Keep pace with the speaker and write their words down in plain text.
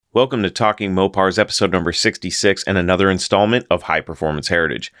Welcome to Talking Mopars, episode number 66, and another installment of High Performance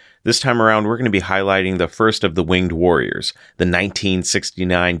Heritage. This time around, we're going to be highlighting the first of the Winged Warriors, the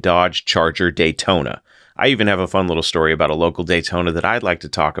 1969 Dodge Charger Daytona. I even have a fun little story about a local Daytona that I'd like to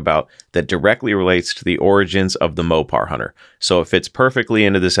talk about that directly relates to the origins of the Mopar Hunter. So it fits perfectly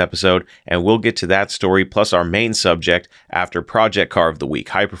into this episode, and we'll get to that story plus our main subject after Project Car of the Week,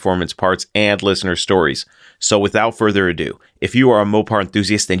 high performance parts, and listener stories. So without further ado, if you are a Mopar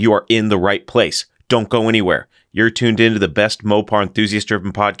enthusiast, then you are in the right place. Don't go anywhere. You're tuned into the best Mopar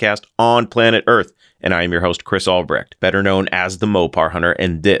enthusiast-driven podcast on planet Earth, and I am your host, Chris Albrecht, better known as the Mopar Hunter,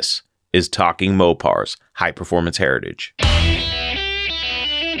 and this is Talking Mopars, High Performance Heritage.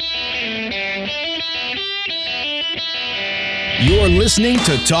 You're listening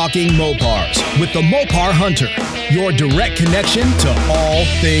to Talking Mopars with the Mopar Hunter, your direct connection to all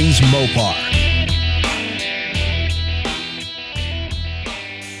things Mopar.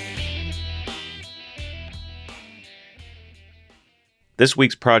 This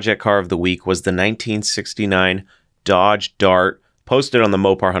week's Project Car of the Week was the 1969 Dodge Dart, posted on the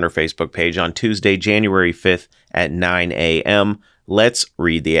Mopar Hunter Facebook page on Tuesday, January 5th at 9 a.m. Let's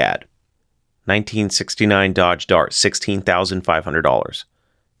read the ad. 1969 Dodge Dart, $16,500.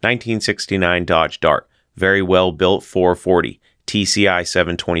 1969 Dodge Dart, very well built 440, TCI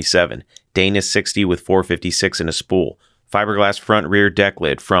 727, Dana 60 with 456 and a spool, fiberglass front rear deck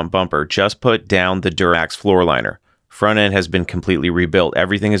lid, front bumper, just put down the Durax floor liner. Front end has been completely rebuilt.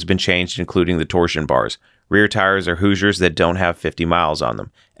 Everything has been changed, including the torsion bars. Rear tires are Hoosiers that don't have 50 miles on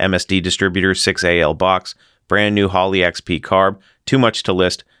them. MSD distributor, 6AL box, brand new Holley XP carb, too much to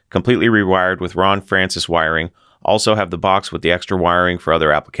list, completely rewired with Ron Francis wiring. Also have the box with the extra wiring for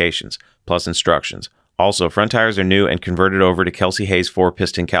other applications, plus instructions. Also, front tires are new and converted over to Kelsey Hayes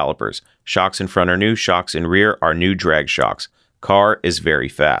 4-piston calipers. Shocks in front are new, shocks in rear are new drag shocks. Car is very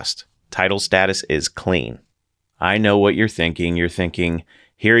fast. Title status is clean. I know what you're thinking. You're thinking,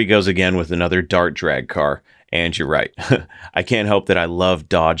 here he goes again with another Dart drag car. And you're right. I can't help that I love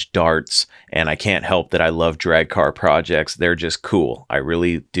Dodge Darts, and I can't help that I love drag car projects. They're just cool. I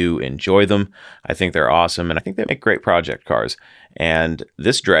really do enjoy them. I think they're awesome, and I think they make great project cars. And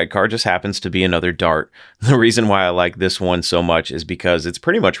this drag car just happens to be another Dart. The reason why I like this one so much is because it's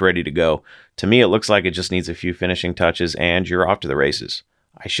pretty much ready to go. To me, it looks like it just needs a few finishing touches, and you're off to the races.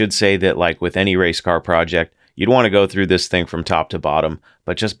 I should say that, like with any race car project, you'd want to go through this thing from top to bottom,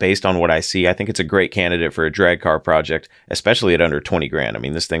 but just based on what I see, I think it's a great candidate for a drag car project, especially at under 20 grand. I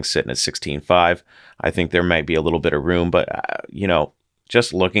mean, this thing's sitting at 16.5. I think there might be a little bit of room, but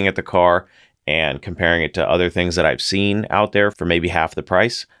just looking at the car and comparing it to other things that I've seen out there for maybe half the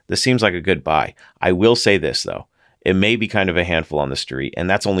price, this seems like a good buy. I will say this though, it may be kind of a handful on the street, and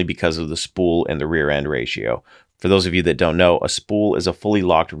that's only because of the spool and the rear end ratio. For those of you that don't know, a spool is a fully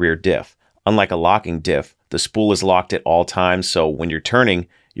locked rear diff. Unlike a locking diff, the spool is locked at all times, so when you're turning,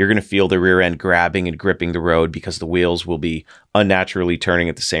 you're going to feel the rear end grabbing and gripping the road because the wheels will be unnaturally turning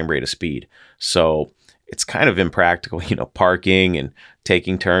at the same rate of speed. So it's kind of impractical, parking and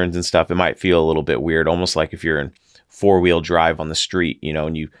taking turns and stuff. It might feel a little bit weird, almost like if you're in four-wheel drive on the street,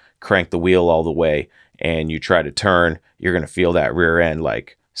 and you crank the wheel all the way and you try to turn, you're going to feel that rear end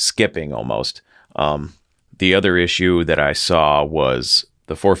like skipping almost. The other issue that I saw was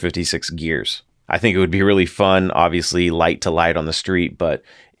the 456 gears. I think it would be really fun, obviously light to light on the street, but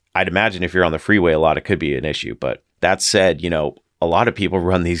I'd imagine if you're on the freeway a lot, it could be an issue. But that said, a lot of people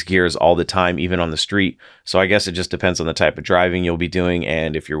run these gears all the time, even on the street. So I guess it just depends on the type of driving you'll be doing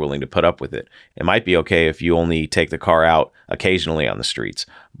and if you're willing to put up with it. It might be okay if you only take the car out occasionally on the streets.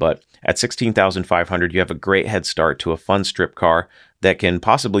 But at $16,500, you have a great head start to a fun strip car that can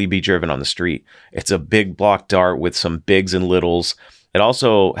possibly be driven on the street. It's a big block Dart with some bigs and littles. It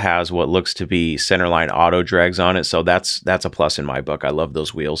also has what looks to be centerline auto drags on it, so that's a plus in my book. I love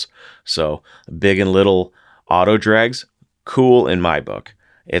those wheels. So big and little auto drags, cool in my book.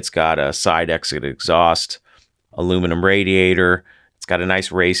 It's got a side exit exhaust, aluminum radiator. It's got a nice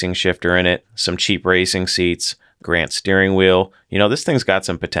racing shifter in it, some cheap racing seats, Grant steering wheel. This thing's got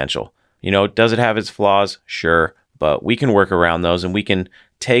some potential. Does it have its flaws? Sure, but we can work around those, and we can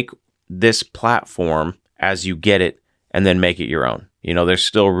take this platform as you get it and then make it your own. There's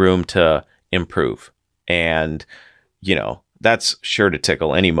still room to improve. And, that's sure to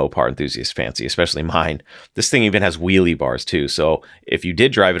tickle any Mopar enthusiast fancy, especially mine. This thing even has wheelie bars too. So if you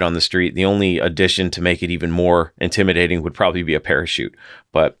did drive it on the street, the only addition to make it even more intimidating would probably be a parachute.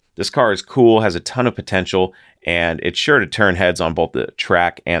 But this car is cool, has a ton of potential, and it's sure to turn heads on both the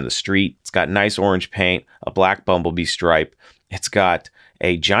track and the street. It's got nice orange paint, a black Bumblebee stripe. It's got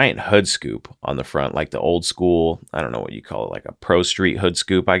a giant hood scoop on the front, like the old school, I don't know what you call it, like a Pro Street hood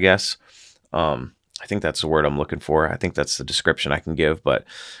scoop, I guess. I think that's the word I'm looking for. I think that's the description I can give, but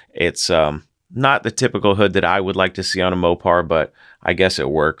it's not the typical hood that I would like to see on a Mopar, but I guess it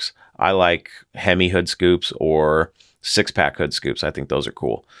works. I like Hemi hood scoops or 6-pack hood scoops. I think those are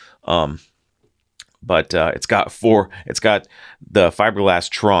cool. But it's got the fiberglass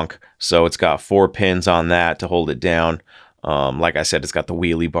trunk, so it's got 4 pins on that to hold it down. Like I said, it's got the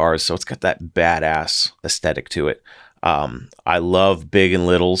wheelie bars, so it's got that badass aesthetic to it. I love big and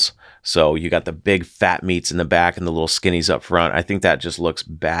littles, so you got the big fat meats in the back and the little skinnies up front. I think that just looks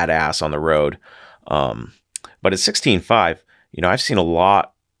badass on the road. But at 16.5, I've seen a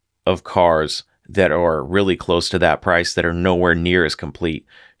lot of cars that are really close to that price that are nowhere near as complete.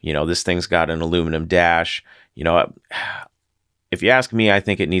 This thing's got an aluminum dash. If you ask me, I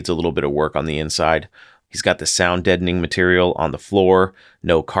think it needs a little bit of work on the inside. He's got the sound deadening material on the floor,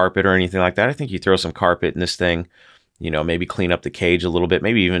 no carpet or anything like that. I think you throw some carpet in this thing, maybe clean up the cage a little bit,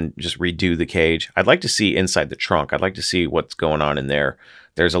 maybe even just redo the cage. I'd like to see inside the trunk. I'd like to see what's going on in there.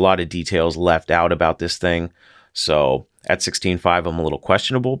 There's a lot of details left out about this thing. So at 16.5, I'm a little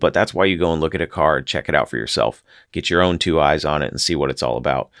questionable, but that's why you go and look at a car and check it out for yourself. Get your own 2 eyes on it and see what it's all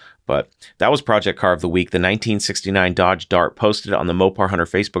about. But that was Project Car of the Week, the 1969 Dodge Dart, posted on the Mopar Hunter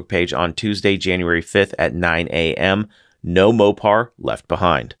Facebook page on Tuesday, January 5th at 9 a.m. No Mopar left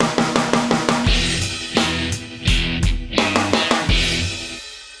behind.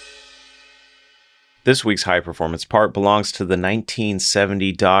 This week's high performance part belongs to the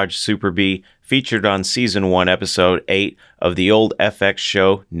 1970 Dodge Super Bee, featured on Season 1, Episode 8 of the old FX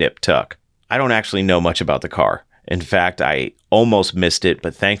show Nip Tuck. I don't actually know much about the car. In fact, I almost missed it,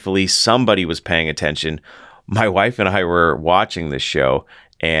 but thankfully somebody was paying attention. My wife and I were watching this show,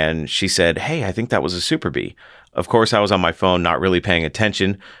 and she said, "Hey, I think that was a Super Bee." Of course, I was on my phone, not really paying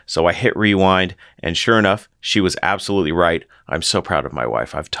attention, so I hit rewind, and sure enough, she was absolutely right. I'm so proud of my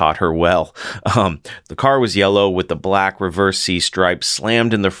wife. I've taught her well. The car was yellow with the black reverse C stripe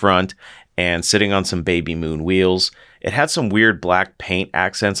slammed in the front and sitting on some baby moon wheels. It had some weird black paint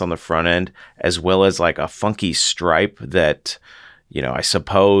accents on the front end, as well as like a funky stripe that, I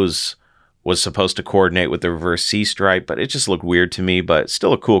suppose was supposed to coordinate with the reverse C stripe, but it just looked weird to me, but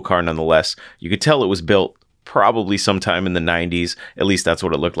still a cool car nonetheless. You could tell it was built probably sometime in the 90s. At least that's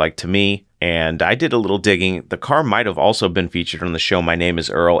what it looked like to me. And I did a little digging. The car might have also been featured on the show My Name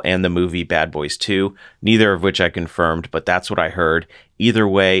is Earl and the movie Bad Boys 2, neither of which I confirmed, but that's what I heard. Either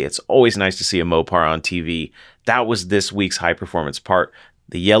way, it's always nice to see a Mopar on TV. That was this week's high performance part.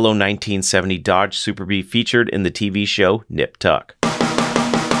 The yellow 1970 Dodge Super Bee featured in the TV show Nip Tuck.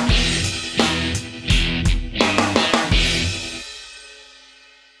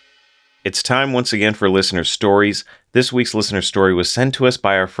 It's time once again for listener stories. This week's listener story was sent to us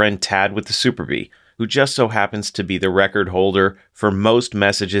by our friend Tad with the Super Bee, who just so happens to be the record holder for most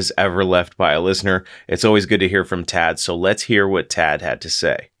messages ever left by a listener. It's always good to hear from Tad, so let's hear what Tad had to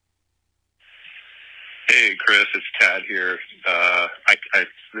say. Hey, Chris, it's Tad here.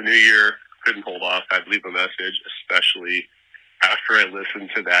 The new year, couldn't hold off. I'd leave a message, especially after I listened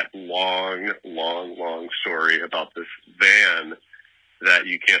to that long story about this van that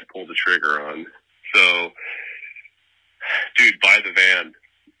you can't pull the trigger on. So, dude, buy the van.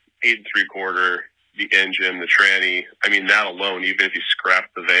 8 3/4, the engine, the tranny. I mean, that alone, even if you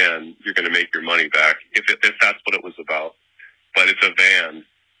scrap the van, you're going to make your money back, if that's what it was about. But it's a van.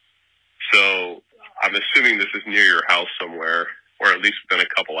 So I'm assuming this is near your house somewhere, or at least within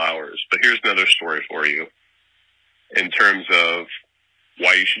a couple hours. But here's another story for you in terms of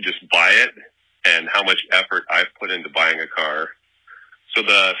why you should just buy it and how much effort I've put into buying a car. So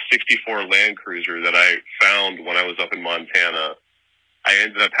the 64 Land Cruiser that I found when I was up in Montana, I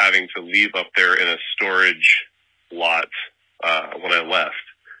ended up having to leave up there in a storage lot when I left.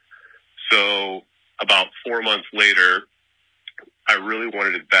 So about 4 months later, I really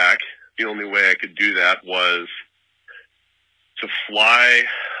wanted it back. The only way I could do that was to fly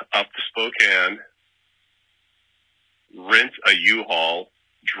up to Spokane, rent a U-Haul,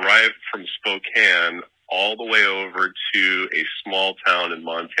 drive from Spokane all the way over to a small town in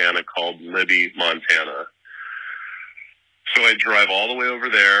Montana called Libby, Montana. So I drive all the way over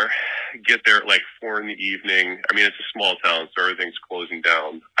there, get there at like 4 in the evening. I mean, it's a small town, so everything's closing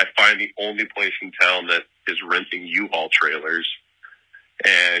down. I find the only place in town that is renting U-Haul trailers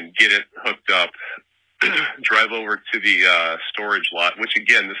and get it hooked up, drive over to the storage lot, which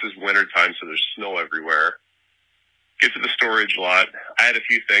again, this is wintertime, so there's snow everywhere. Get to the storage lot. I had a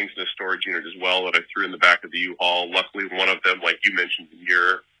few things in the storage unit as well that I threw in the back of the U-Haul. Luckily, one of them, like you mentioned in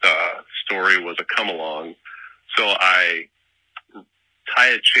your story, was a come-along. So I tie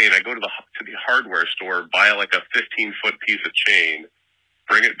a chain. I go to the hardware store, buy like a 15-foot piece of chain,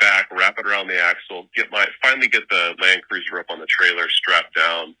 bring it back, wrap it around the axle, finally get the Land Cruiser up on the trailer, strapped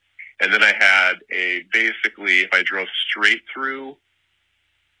down. And then I had basically, if I drove straight through,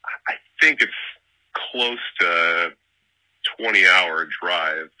 I think it's close to 20-hour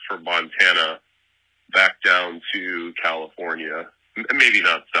drive from Montana back down to California. Maybe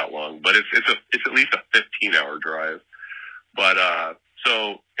not that long, but it's at least a 15-hour drive. But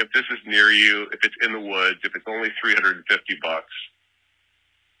so if this is near you, if it's in the woods, if it's only $350,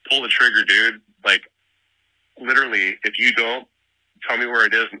 pull the trigger, dude. Like, literally, if you don't, tell me where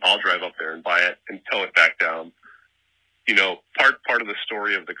it is, and I'll drive up there and buy it and tow it back down. You know, part of the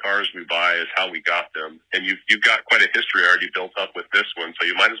story of the cars we buy is how we got them, and you've got quite a history already built up with this one, so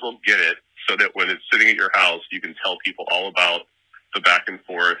you might as well get it so that when it's sitting at your house, you can tell people all about the back and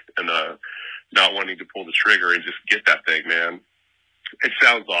forth and not wanting to pull the trigger and just get that thing, man. It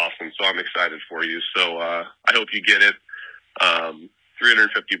sounds awesome, so I'm excited for you. So I hope you get it. $350.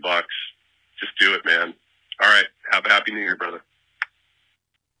 Just do it, man. All right. Have a happy New Year, brother.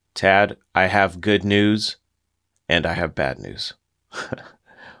 Tad, I have good news and I have bad news.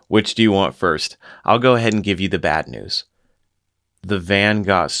 Which do you want first? I'll go ahead and give you the bad news. The van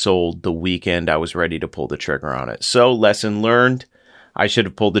got sold the weekend I was ready to pull the trigger on it. So, lesson learned. I should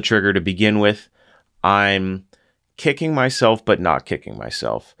have pulled the trigger to begin with. I'm kicking myself, but not kicking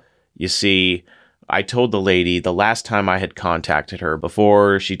myself. You see, I told the lady the last time I had contacted her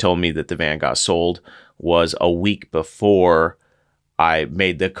before she told me that the van got sold was a week before I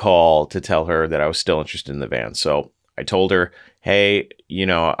made the call to tell her that I was still interested in the van. So I told her, hey, you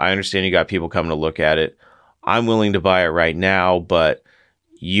know, I understand you got people coming to look at it. I'm willing to buy it right now, but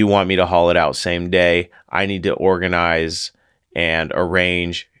you want me to haul it out same day. I need to organize and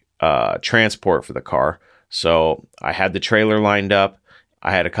arrange transport for the car. So I had the trailer lined up.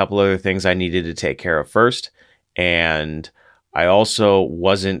 I had a couple other things I needed to take care of first. And I also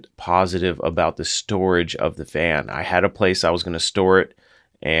wasn't positive about the storage of the van. I had a place I was going to store it,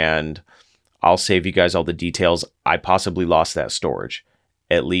 and I'll save you guys all the details. I possibly lost that storage,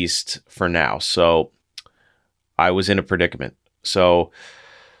 at least for now. So I was in a predicament. So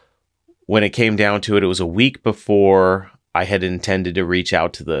when it came down to it, it was a week before I had intended to reach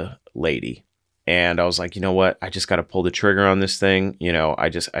out to the lady. And I was like, you know what? I just got to pull the trigger on this thing. You know, I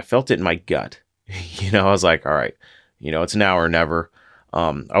felt it in my gut. You know, I was like, all right, you know, it's now or never.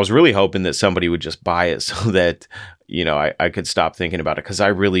 I was really hoping that somebody would just buy it so that, you know, I could stop thinking about it, because I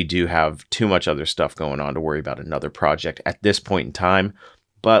really do have too much other stuff going on to worry about another project at this point in time.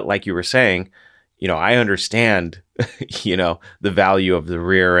 But like you were saying, you know, I understand, you know, the value of the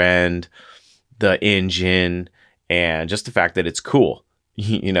rear end, the engine, and just the fact that it's cool,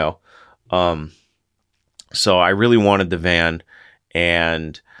 you know. So I really wanted the van,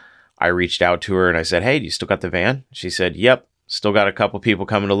 and I reached out to her and I said, hey, do you still got the van? She said, yep, still got a couple people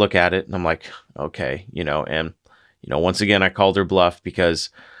coming to look at it. And I'm like, okay, you know, and, you know, once again, I called her bluff, because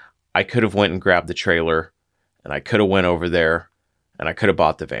I could have went and grabbed the trailer, and I could have went over there, and I could have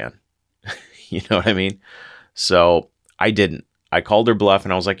bought the van. You know what I mean? So I didn't. I called her bluff,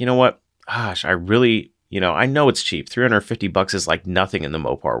 and I was like, you know what? Gosh, I really, you know, I know it's cheap. $350 is like nothing in the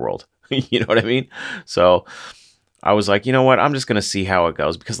Mopar world. You know what I mean? So I was like, you know what? I'm just going to see how it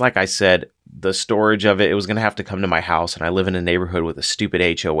goes, because like I said, the storage of it was going to have to come to my house, and I live in a neighborhood with a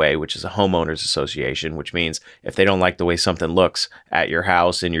stupid HOA, which is a homeowners association, which means if they don't like the way something looks at your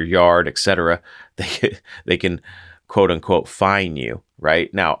house, in your yard, etc., they can quote unquote fine you,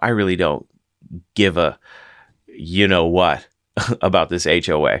 right? Now, I really don't give a you know what about this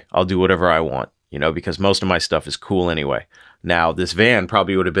HOA. I'll do whatever I want, you know, because most of my stuff is cool anyway. Now, this van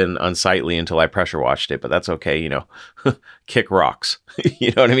probably would have been unsightly until I pressure washed it, but that's okay, you know. Kick rocks.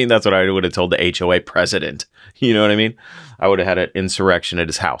 You know what I mean? That's what I would have told the HOA president. You know what I mean? I would have had an insurrection at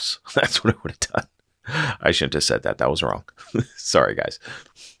his house. That's what I would have done. I shouldn't have said that. That was wrong. Sorry, guys.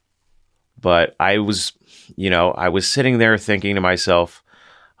 But I was, you know, I was sitting there thinking to myself,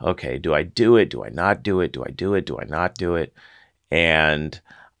 okay, do I do it? Do I not do it? Do I do it? Do I not do it? And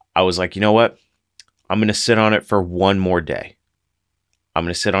I was like, you know what? I'm going to sit on it for one more day. I'm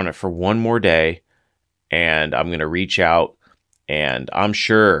going to sit on it for one more day, and I'm going to reach out, and I'm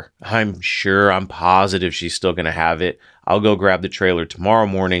positive she's still going to have it. I'll go grab the trailer tomorrow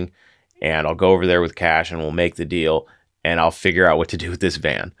morning, and I'll go over there with cash, and we'll make the deal, and I'll figure out what to do with this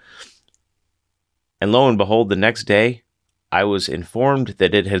van. And lo and behold, the next day, I was informed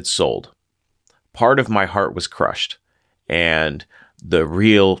that it had sold. Part of my heart was crushed, and the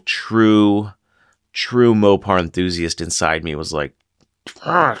real, true Mopar enthusiast inside me was like,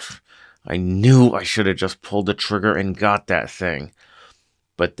 I knew I should have just pulled the trigger and got that thing.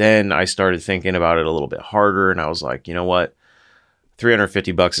 But then I started thinking about it a little bit harder, and I was like, you know what?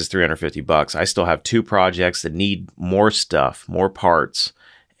 $350 is $350. I still have 2 projects that need more stuff, more parts,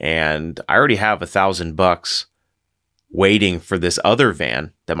 and I already have $1,000 waiting for this other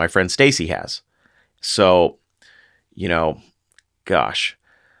van that my friend Stacy has. So, gosh,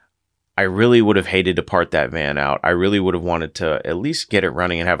 I really would have hated to part that van out. I really would have wanted to at least get it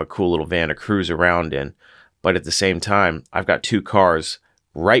running and have a cool little van to cruise around in. But at the same time, I've got 2 cars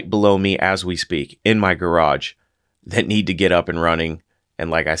right below me as we speak in my garage that need to get up and running. And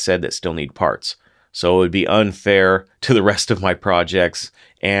like I said, that still need parts. So it would be unfair to the rest of my projects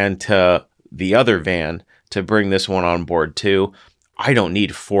and to the other van to bring this one on board too. I don't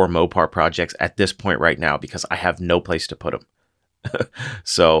need 4 Mopar projects at this point right now because I have no place to put them.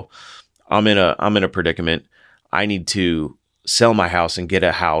 So I'm in a predicament. I need to sell my house and get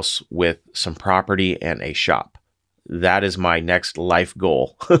a house with some property and a shop. That is my next life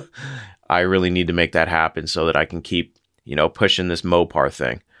goal. I really need to make that happen so that I can keep, pushing this Mopar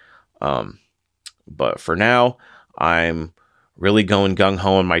thing. But for now, I'm really going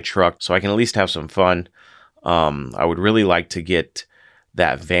gung-ho on my truck so I can at least have some fun. I would really like to get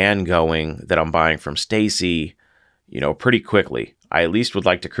that van going that I'm buying from Stacy, pretty quickly. I at least would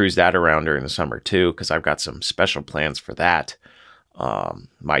like to cruise that around during the summer too, because I've got some special plans for that.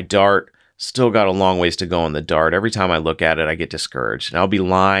 My Dart, still got a long ways to go on the Dart. Every time I look at it, I get discouraged. And I'll be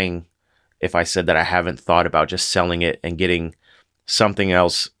lying if I said that I haven't thought about just selling it and getting something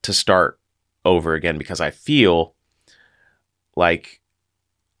else to start over again, because I feel like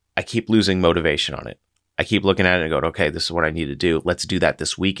I keep losing motivation on it. I keep looking at it and go, okay, this is what I need to do. Let's do that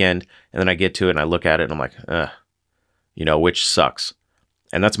this weekend. And then I get to it and I look at it and I'm like, which sucks.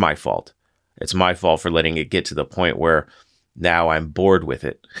 And that's my fault. It's my fault for letting it get to the point where now I'm bored with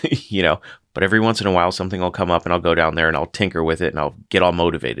it, but every once in a while, something will come up and I'll go down there and I'll tinker with it and I'll get all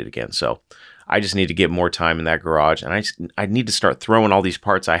motivated again. So I just need to get more time in that garage, and I need to start throwing all these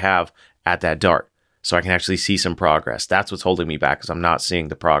parts I have at that Dart so I can actually see some progress. That's what's holding me back, because I'm not seeing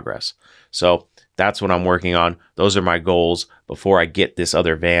the progress. So that's what I'm working on. Those are my goals before I get this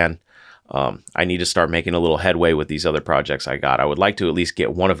other van. I need to start making a little headway with these other projects I got. I would like to at least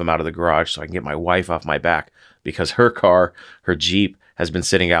get one of them out of the garage so I can get my wife off my back, because her car, her Jeep, has been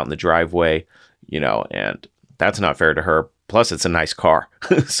sitting out in the driveway, and that's not fair to her. Plus, it's a nice car,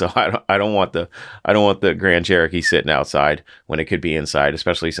 so I don't want the Grand Cherokee sitting outside when it could be inside,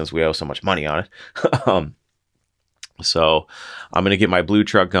 especially since we owe so much money on it. So I'm gonna get my blue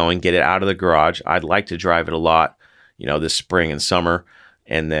truck going, get it out of the garage. I'd like to drive it a lot, this spring and summer,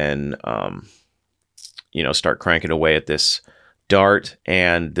 and then start cranking away at this Dart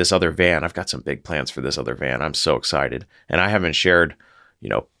and this other van. I've got some big plans for this other van. I'm so excited, and I haven't shared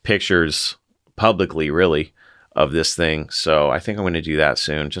pictures publicly really of this thing, so I think I'm going to do that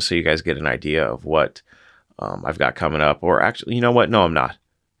soon, just so you guys get an idea of what I've got coming up. Or actually, you know what? No, I'm not.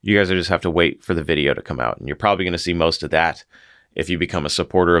 You guys will just have to wait for the video to come out, and you're probably going to see most of that if you become a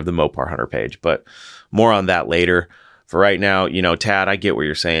supporter of the Mopar Hunter page. But more on that later. For right now, Tad, I get what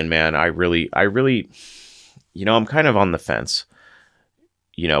you're saying, man. I really, I'm kind of on the fence.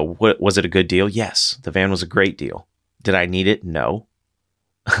 What was it a good deal? Yes, the van was a great deal. Did I need it? No.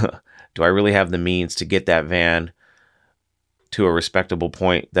 Do I really have the means to get that van to a respectable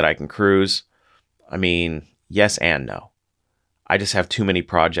point that I can cruise? I mean, yes and no. I just have too many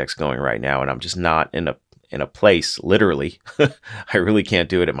projects going right now, and I'm just not in a place, literally. I really can't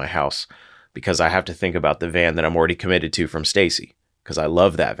do it at my house, because I have to think about the van that I'm already committed to from Stacy, because I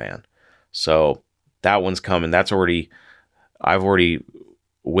love that van. So that one's coming.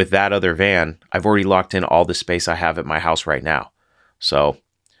 With that other van, I've already locked in all the space I have at my house right now. So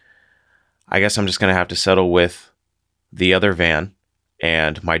I guess I'm just going to have to settle with the other van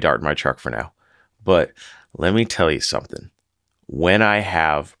and my Dart in my truck for now. But let me tell you something. When I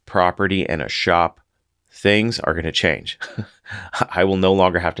have property and a shop, things are going to change. I will no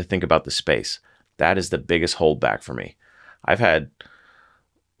longer have to think about the space. That is the biggest holdback for me. I've had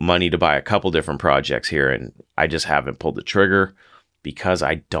money to buy a couple different projects here, and I just haven't pulled the trigger because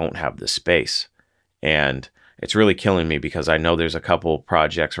I don't have the space. And it's really killing me, because I know there's a couple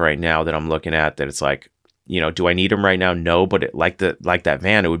projects right now that I'm looking at that it's like, do I need them right now? No, but like that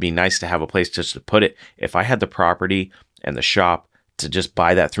van, it would be nice to have a place just to put it. If I had the property and the shop to just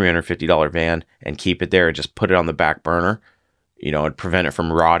buy that $350 van and keep it there and just put it on the back burner, and prevent it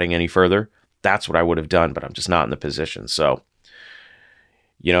from rotting any further, that's what I would have done, but I'm just not in the position. So,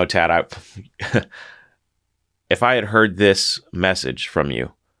 Tad, if I had heard this message from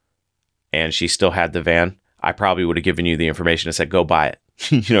you and she still had the van, I probably would have given you the information and said, go buy it.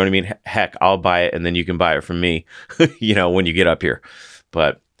 You know what I mean? Heck, I'll buy it, and then you can buy it from me, when you get up here.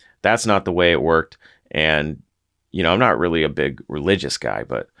 But that's not the way it worked. And, I'm not really a big religious guy,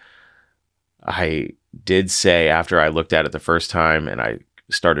 but I did say after I looked at it the first time and I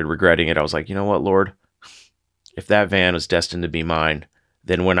started regretting it, I was like, you know what, Lord, if that van was destined to be mine,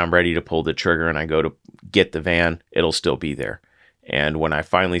 then when I'm ready to pull the trigger and I go to get the van, it'll still be there. And when I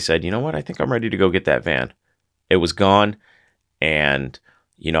finally said, you know what, I think I'm ready to go get that van, it was gone. And,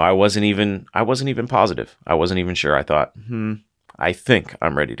 I wasn't even positive. I wasn't even sure. I thought, I think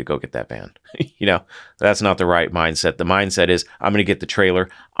I'm ready to go get that van. That's not the right mindset. The mindset is I'm going to get the trailer,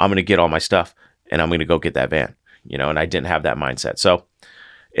 I'm going to get all my stuff, and I'm going to go get that van, and I didn't have that mindset. So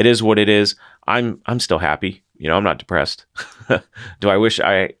it is what it is. I'm still happy. I'm not depressed. Do I wish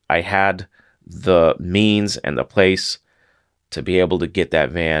I had the means and the place to be able to get that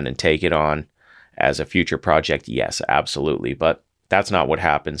van and take it on as a future project? Yes, absolutely. But that's not what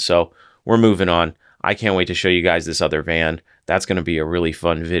happened. So we're moving on. I can't wait to show you guys this other van. That's going to be a really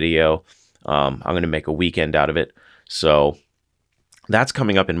fun video. I'm going to make a weekend out of it. So that's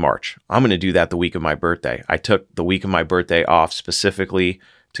coming up in March. I'm going to do that the week of my birthday. I took the week of my birthday off specifically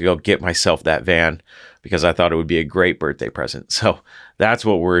to go get myself that van because I thought it would be a great birthday present. So that's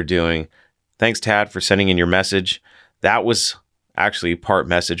what we're doing. Thanks, Tad, for sending in your message. That was actually part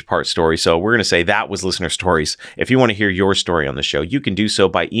message, part story. So we're going to say that was listener stories. If you want to hear your story on the show, you can do so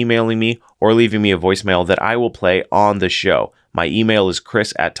by emailing me or leaving me a voicemail that I will play on the show. My email is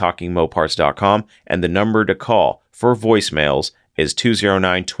chris@talkingmopars.com, and the number to call for voicemails is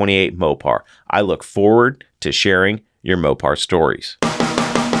 209-28-MOPAR. I look forward to sharing your Mopar stories.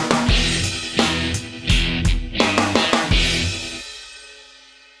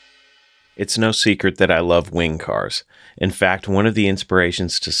 It's no secret that I love wing cars. In fact, one of the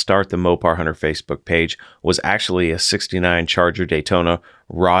inspirations to start the Mopar Hunter Facebook page was actually a 69 Charger Daytona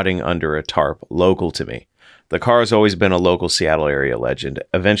rotting under a tarp local to me. The car has always been a local Seattle area legend,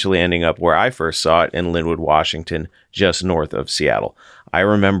 eventually ending up where I first saw it in Linwood, Washington, just north of Seattle. I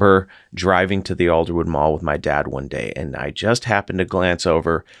remember driving to the Alderwood Mall with my dad one day, and I just happened to glance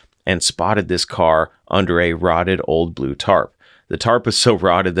over and spotted this car under a rotted old blue tarp. The tarp was so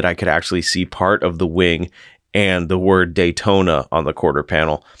rotted that I could actually see part of the wing and the word Daytona on the quarter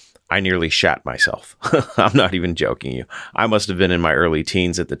panel. I nearly shat myself. I'm not even joking you. I must have been in my early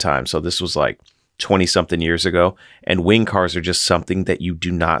teens at the time, so this was like 20-something years ago, and wing cars are just something that you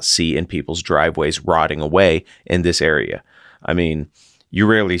do not see in people's driveways rotting away in this area. I mean, you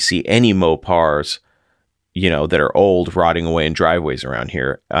rarely see any Mopars, that are old rotting away in driveways around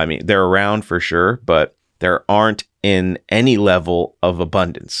here. I mean, they're around for sure, but there aren't in any level of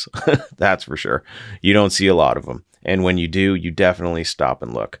abundance. That's for sure. You don't see a lot of them. And when you do, you definitely stop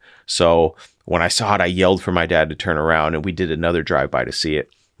and look. So when I saw it, I yelled for my dad to turn around, and we did another drive-by to see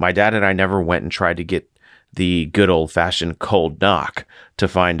it. My dad and I never went and tried to get the good old-fashioned cold knock to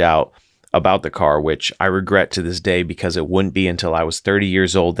find out about the car, which I regret to this day because it wouldn't be until I was 30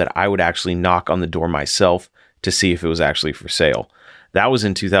 years old that I would actually knock on the door myself to see if it was actually for sale. That was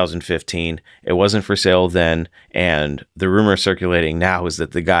in 2015. It wasn't for sale then, and the rumor circulating now is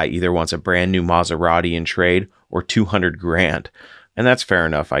that the guy either wants a brand new Maserati in trade or $200,000. And that's fair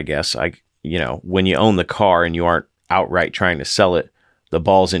enough, I guess. When you own the car and you aren't outright trying to sell it, the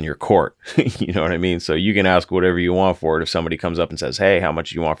ball's in your court. You know what I mean? So you can ask whatever you want for it if somebody comes up and says, hey, how much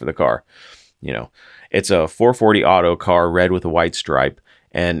do you want for the car? It's a 440 auto car, red with a white stripe,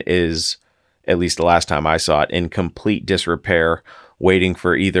 and is, at least the last time I saw it, in complete disrepair, waiting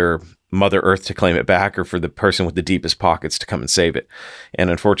for either Mother Earth to claim it back or for the person with the deepest pockets to come and save it. And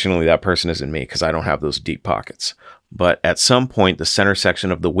unfortunately, that person isn't me because I don't have those deep pockets. But at some point, the center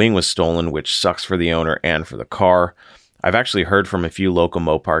section of the wing was stolen, which sucks for the owner and for the car. I've actually heard from a few local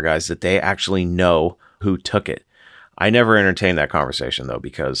Mopar guys that they actually know who took it. I never entertained that conversation, though,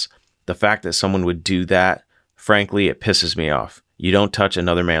 because the fact that someone would do that, frankly, it pisses me off. You don't touch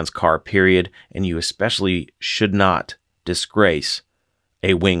another man's car, period, and you especially should not disgrace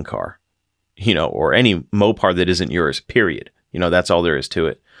a wing car, or any Mopar that isn't yours, period. That's all there is to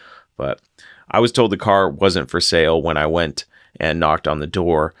it. But I was told the car wasn't for sale when I went and knocked on the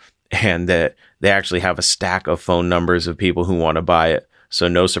door, and that they actually have a stack of phone numbers of people who want to buy it. So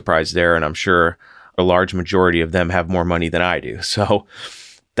no surprise there. And I'm sure a large majority of them have more money than I do. So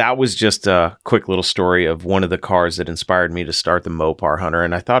that was just a quick little story of one of the cars that inspired me to start the Mopar Hunter,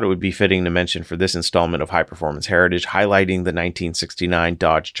 and I thought it would be fitting to mention for this installment of High Performance Heritage, highlighting the 1969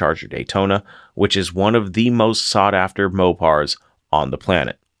 Dodge Charger Daytona, which is one of the most sought-after Mopars on the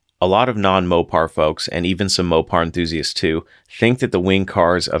planet. A lot of non-Mopar folks, and even some Mopar enthusiasts too, think that the wing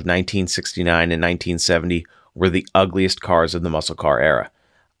cars of 1969 and 1970 were the ugliest cars of the muscle car era.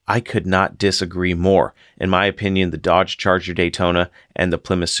 I could not disagree more. In my opinion, the Dodge Charger Daytona and the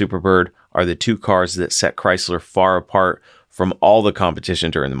Plymouth Superbird are the two cars that set Chrysler far apart from all the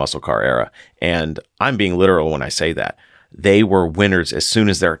competition during the muscle car era. And I'm being literal when I say that. They were winners as soon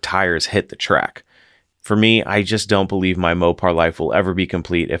as their tires hit the track. For me, I just don't believe my Mopar life will ever be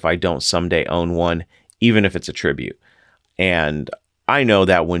complete if I don't someday own one, even if it's a tribute. And I know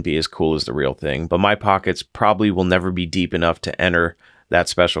that wouldn't be as cool as the real thing, but my pockets probably will never be deep enough to enter that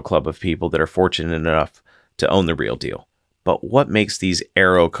special club of people that are fortunate enough to own the real deal. But what makes these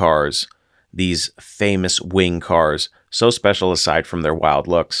aero cars, these famous wing cars, so special aside from their wild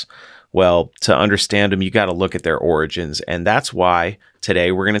looks? Well, to understand them, you got to look at their origins. And that's why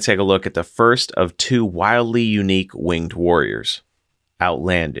today we're going to take a look at the first of two wildly unique winged warriors.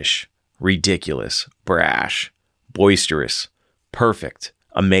 Outlandish, ridiculous, brash, boisterous, perfect,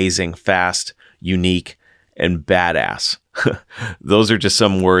 amazing, fast, unique, and badass. Those are just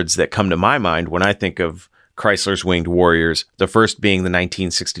some words that come to my mind when I think of Chrysler's winged warriors, the first being the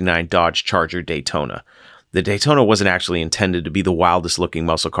 1969 Dodge Charger Daytona. The Daytona wasn't actually intended to be the wildest looking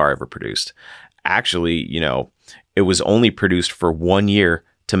muscle car ever produced. Actually, it was only produced for 1 year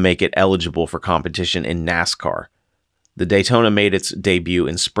to make it eligible for competition in NASCAR. The Daytona made its debut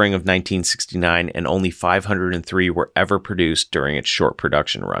in spring of 1969, and only 503 were ever produced during its short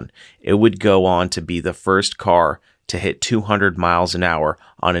production run. It would go on to be the first car to hit 200 miles an hour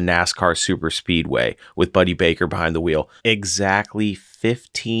on a NASCAR super speedway with Buddy Baker behind the wheel, exactly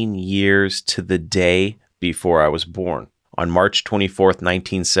 15 years to the day before I was born, on March 24th,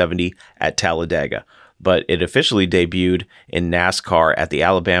 1970 at Talladega. But it officially debuted in NASCAR at the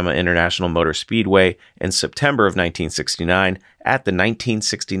Alabama International Motor Speedway in September of 1969 at the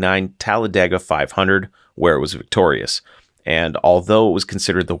 1969 Talladega 500, where it was victorious. And although it was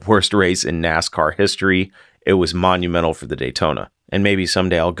considered the worst race in NASCAR history, it was monumental for the Daytona. And maybe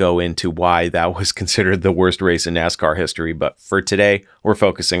someday I'll go into why that was considered the worst race in NASCAR history. But for today, we're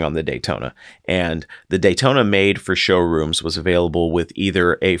focusing on the Daytona. And the Daytona made for showrooms was available with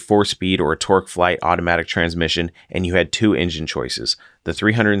either a 4-speed or a TorqueFlite automatic transmission. And you had two engine choices, the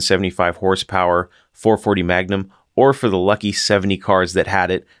 375 horsepower 440 Magnum, or for the lucky 70 cars that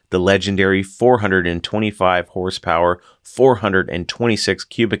had it, the legendary 425 horsepower 426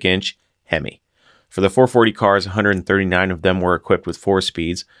 cubic inch Hemi. For the 440 cars, 139 of them were equipped with 4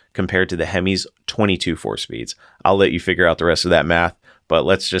 speeds, compared to the Hemi's 22 4-speeds. I'll let you figure out the rest of that math, but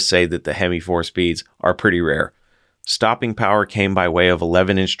let's just say that the Hemi 4 speeds are pretty rare. Stopping power came by way of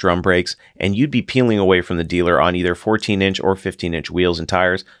 11-inch drum brakes, and you'd be peeling away from the dealer on either 14-inch or 15-inch wheels and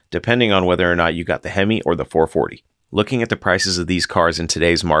tires, depending on whether or not you got the Hemi or the 440. Looking at the prices of these cars in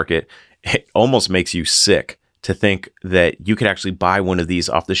today's market, it almost makes you sick to think that you could actually buy one of these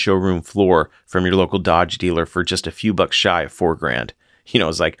off the showroom floor from your local Dodge dealer for just a few bucks shy of $4,000.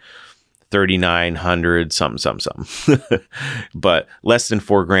 It's like $3,900 something. But less than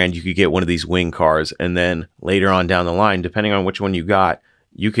 $4,000, you could get one of these wing cars, and then later on down the line, depending on which one you got,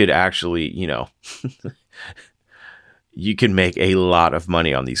 you could actually, you can make a lot of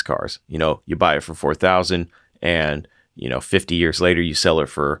money on these cars. You buy it for $4,000, and 50 years later, you sell it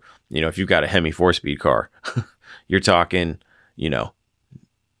for, if you've got a Hemi 4-speed car, you're talking,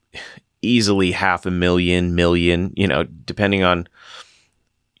 easily $500,000, depending on,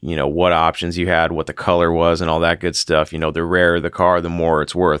 what options you had, what the color was and all that good stuff. The rarer the car, the more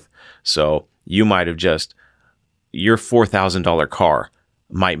it's worth. So you might have your $4,000 car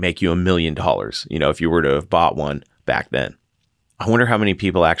might make you $1 million, if you were to have bought one back then. I wonder how many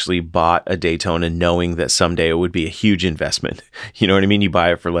people actually bought a Daytona knowing that someday it would be a huge investment. You know what I mean? You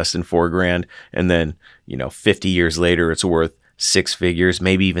buy it for less than $4,000, and then, 50 years later, it's worth 6 figures,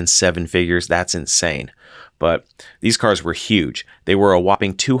 maybe even 7 figures. That's insane. But these cars were huge. They were a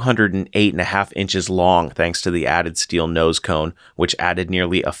whopping 208.5 inches long, thanks to the added steel nose cone, which added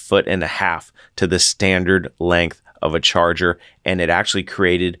nearly 1.5 feet to the standard length of a Charger, and it actually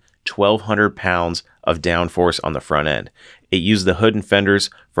created 1,200 pounds of downforce on the front end. It used the hood and fenders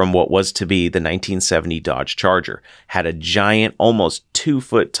from what was to be the 1970 Dodge Charger, had a giant, almost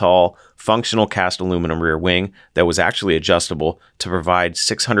 2-foot tall, functional cast aluminum rear wing that was actually adjustable to provide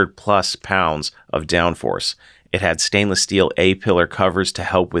 600 plus pounds of downforce. It had stainless steel A-pillar covers to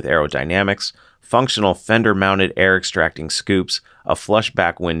help with aerodynamics, functional fender-mounted air-extracting scoops, a flush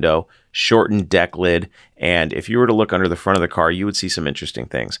back window, shortened deck lid, and if you were to look under the front of the car, you would see some interesting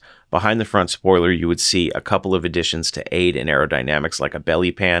things. Behind the front spoiler, you would see a couple of additions to aid in aerodynamics, like a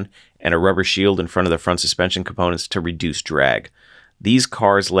belly pan and a rubber shield in front of the front suspension components to reduce drag. These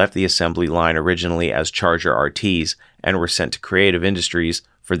cars left the assembly line originally as Charger RTs and were sent to Creative Industries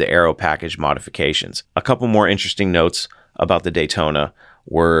for the aero package modifications. A couple more interesting notes about the Daytona.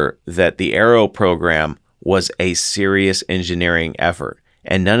 were that the aero program was a serious engineering effort,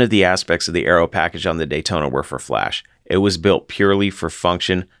 and none of the aspects of the aero package on the Daytona were for flash. It was built purely for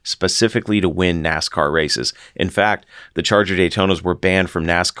function, specifically to win NASCAR races. In fact, the Charger Daytonas were banned from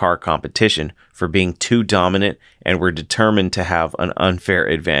NASCAR competition for being too dominant and were determined to have an unfair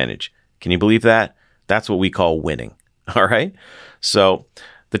advantage. Can you believe that? That's what we call winning. All right? So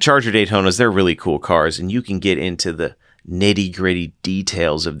the Charger Daytonas, they're really cool cars, and you can get into the nitty-gritty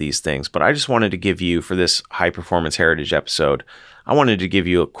details of these things. But I just wanted to give you, for this High Performance Heritage episode, I wanted to give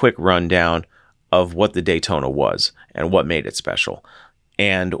you a quick rundown of what the Daytona was and what made it special.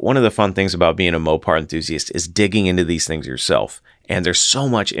 And one of the fun things about being a Mopar enthusiast is digging into these things yourself. And there's so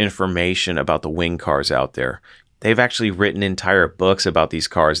much information about the wing cars out there. They've actually written entire books about these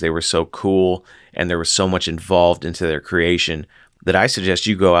cars. They were so cool, and there was so much involved into their creation that I suggest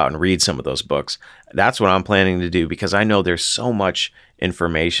you go out and read some of those books. That's what I'm planning to do, because I know there's so much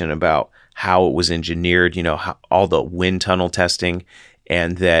information about how it was engineered, how, all the wind tunnel testing,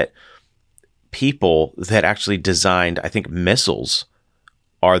 and that people that actually designed, I think, missiles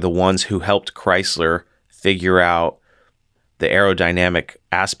are the ones who helped Chrysler figure out the aerodynamic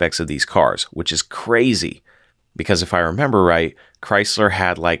aspects of these cars, which is crazy. Because if I remember right, Chrysler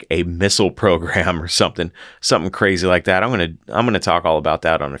had like a missile program or something crazy like that. I'm gonna talk all about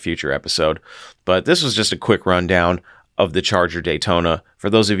that on a future episode. But this was just a quick rundown of the Charger Daytona for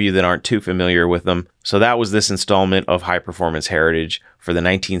those of you that aren't too familiar with them. So that was this installment of High Performance Heritage for the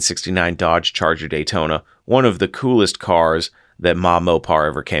 1969 Dodge Charger Daytona, one of the coolest cars that Ma Mopar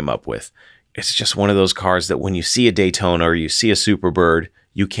ever came up with. It's just one of those cars that when you see a Daytona or you see a Superbird,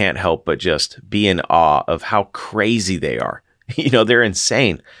 you can't help but just be in awe of how crazy they are. They're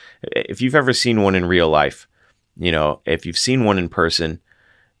insane. If you've ever seen one in real life, if you've seen one in person,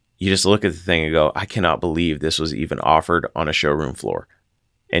 you just look at the thing and go, I cannot believe this was even offered on a showroom floor.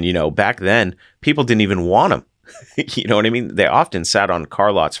 And, back then, people didn't even want them. You know what I mean? They often sat on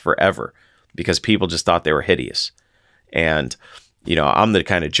car lots forever because people just thought they were hideous. And, I'm the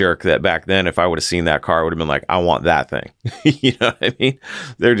kind of jerk that back then, if I would have seen that car, I would have been like, I want that thing. You know what I mean?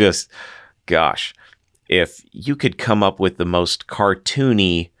 They're just, gosh, if you could come up with the most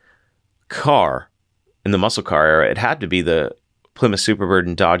cartoony car in the muscle car era, it had to be the Plymouth Superbird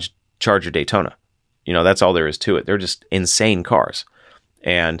and Dodge Charger Daytona. That's all there is to it. They're just insane cars.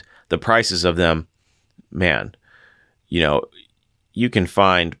 And the prices of them, man, you can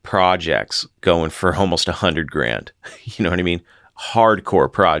find projects going for almost $100,000. You know what I mean?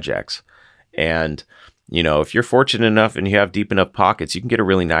 Hardcore projects. And, if you're fortunate enough and you have deep enough pockets, you can get a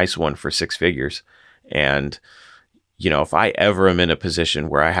really nice one for six figures. And, if I ever am in a position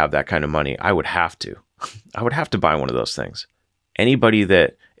where I have that kind of money, I would have to buy one of those things. Anybody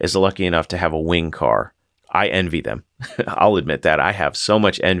that is lucky enough to have a wing car, I envy them. I'll admit that. I have so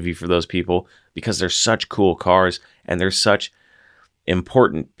much envy for those people because they're such cool cars and they're such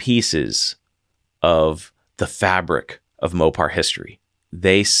important pieces of the fabric of Mopar history.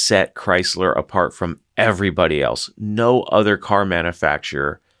 They set Chrysler apart from everybody else. No other car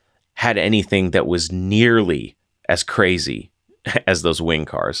manufacturer had anything that was nearly as crazy as those wing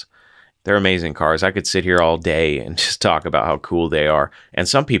cars. They're amazing cars. I could sit here all day and just talk about how cool they are. And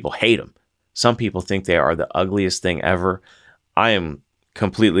some people hate them. Some people think they are the ugliest thing ever. I am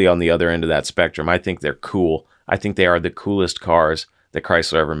completely on the other end of that spectrum. I think they're cool. I think they are the coolest cars that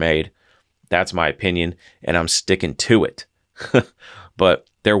Chrysler ever made. That's my opinion, and I'm sticking to it. But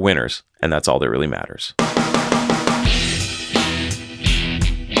they're winners, and that's all that really matters.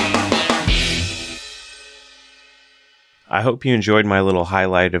 I hope you enjoyed my little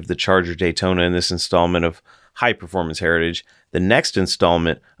highlight of the Charger Daytona in this installment of High Performance Heritage. The next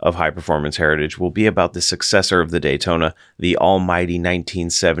installment of High Performance Heritage will be about the successor of the Daytona, the almighty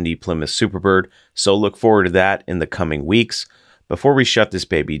 1970 Plymouth Superbird, so look forward to that in the coming weeks. Before we shut this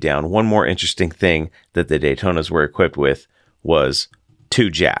baby down, one more interesting thing that the Daytonas were equipped with was 2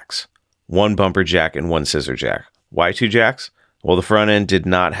 jacks, 1 bumper jack and 1 scissor jack. Why 2 jacks? Well, the front end did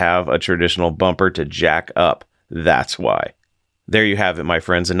not have a traditional bumper to jack up. That's why. There you have it, my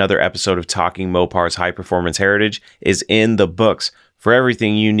friends. Another episode of Talking Mopar's High Performance Heritage is in the books. For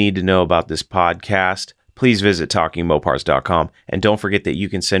everything you need to know about this podcast, please visit TalkingMopars.com. And don't forget that you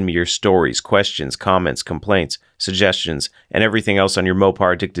can send me your stories, questions, comments, complaints, suggestions, and everything else on your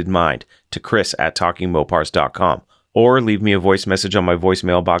Mopar-addicted mind to Chris@TalkingMopars.com. Or leave me a voice message on my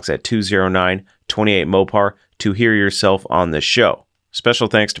voicemail box at 209-28-MOPAR to hear yourself on the show. Special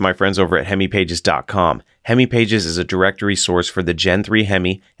thanks to my friends over at HemiPages.com. HemiPages is a directory source for the Gen 3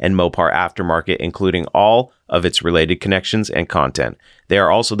 Hemi and Mopar aftermarket, including all of its related connections and content. They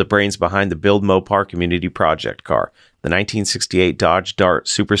are also the brains behind the Build Mopar Community Project car, the 1968 Dodge Dart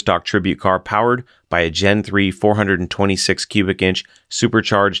Superstock Tribute car powered by a Gen 3 426 cubic inch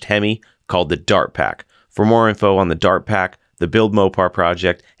supercharged Hemi called the Dart Pack. For more info on the Dart Pack, the Build Mopar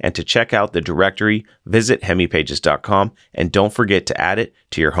project, and to check out the directory, visit hemipages.com, and don't forget to add it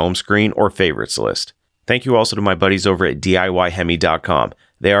to your home screen or favorites list. Thank you also to my buddies over at DIYhemi.com.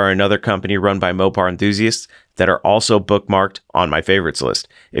 They are another company run by Mopar enthusiasts that are also bookmarked on my favorites list.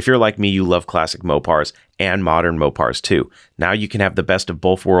 If you're like me, you love classic Mopars and modern Mopars too. Now you can have the best of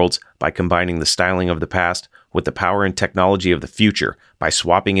both worlds by combining the styling of the past with the power and technology of the future by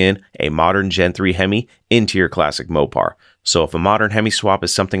swapping in a modern Gen 3 Hemi into your classic Mopar. So if a modern Hemi swap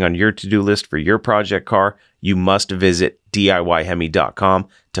is something on your to-do list for your project car, you must visit DIYhemi.com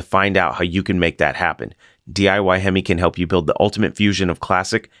to find out how you can make that happen. DIY Hemi can help you build the ultimate fusion of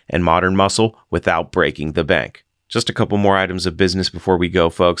classic and modern muscle without breaking the bank. Just a couple more items of business before we go,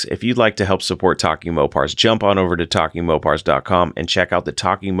 folks. If you'd like to help support Talking Mopars, jump on over to TalkingMopars.com and check out the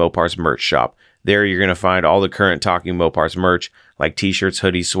Talking Mopars merch shop. There you're going to find all the current Talking Mopars merch, like t-shirts,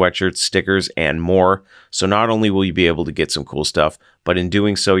 hoodies, sweatshirts, stickers, and more. So not only will you be able to get some cool stuff, but in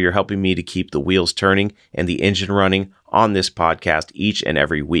doing so, you're helping me to keep the wheels turning and the engine running on this podcast each and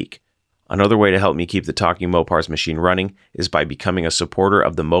every week. Another way to help me keep the Talking Mopars machine running is by becoming a supporter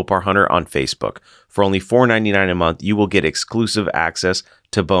of the Mopar Hunter on Facebook. For only $4.99 a month, you will get exclusive access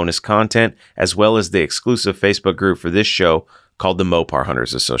to bonus content, as well as the exclusive Facebook group for this show called the Mopar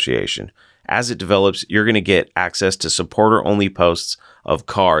Hunters Association. As it develops, you're going to get access to supporter-only posts of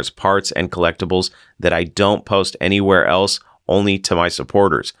cars, parts, and collectibles that I don't post anywhere else, only to my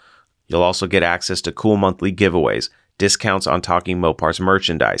supporters. You'll also get access to cool monthly giveaways, discounts on Talking Mopars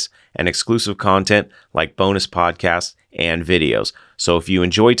merchandise, and exclusive content like bonus podcasts and videos. So if you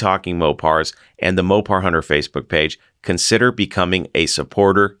enjoy Talking Mopars and the Mopar Hunter Facebook page, consider becoming a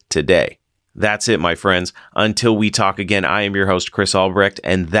supporter today. That's it, my friends. Until we talk again, I am your host, Chris Albrecht,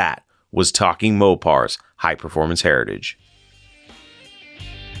 and that was Talking Mopars, High Performance Heritage.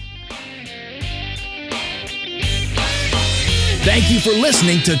 Thank you for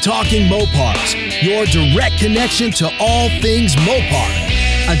listening to Talking Mopars, your direct connection to all things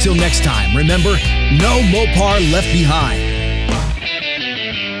Mopar. Until next time, remember, no Mopar left behind.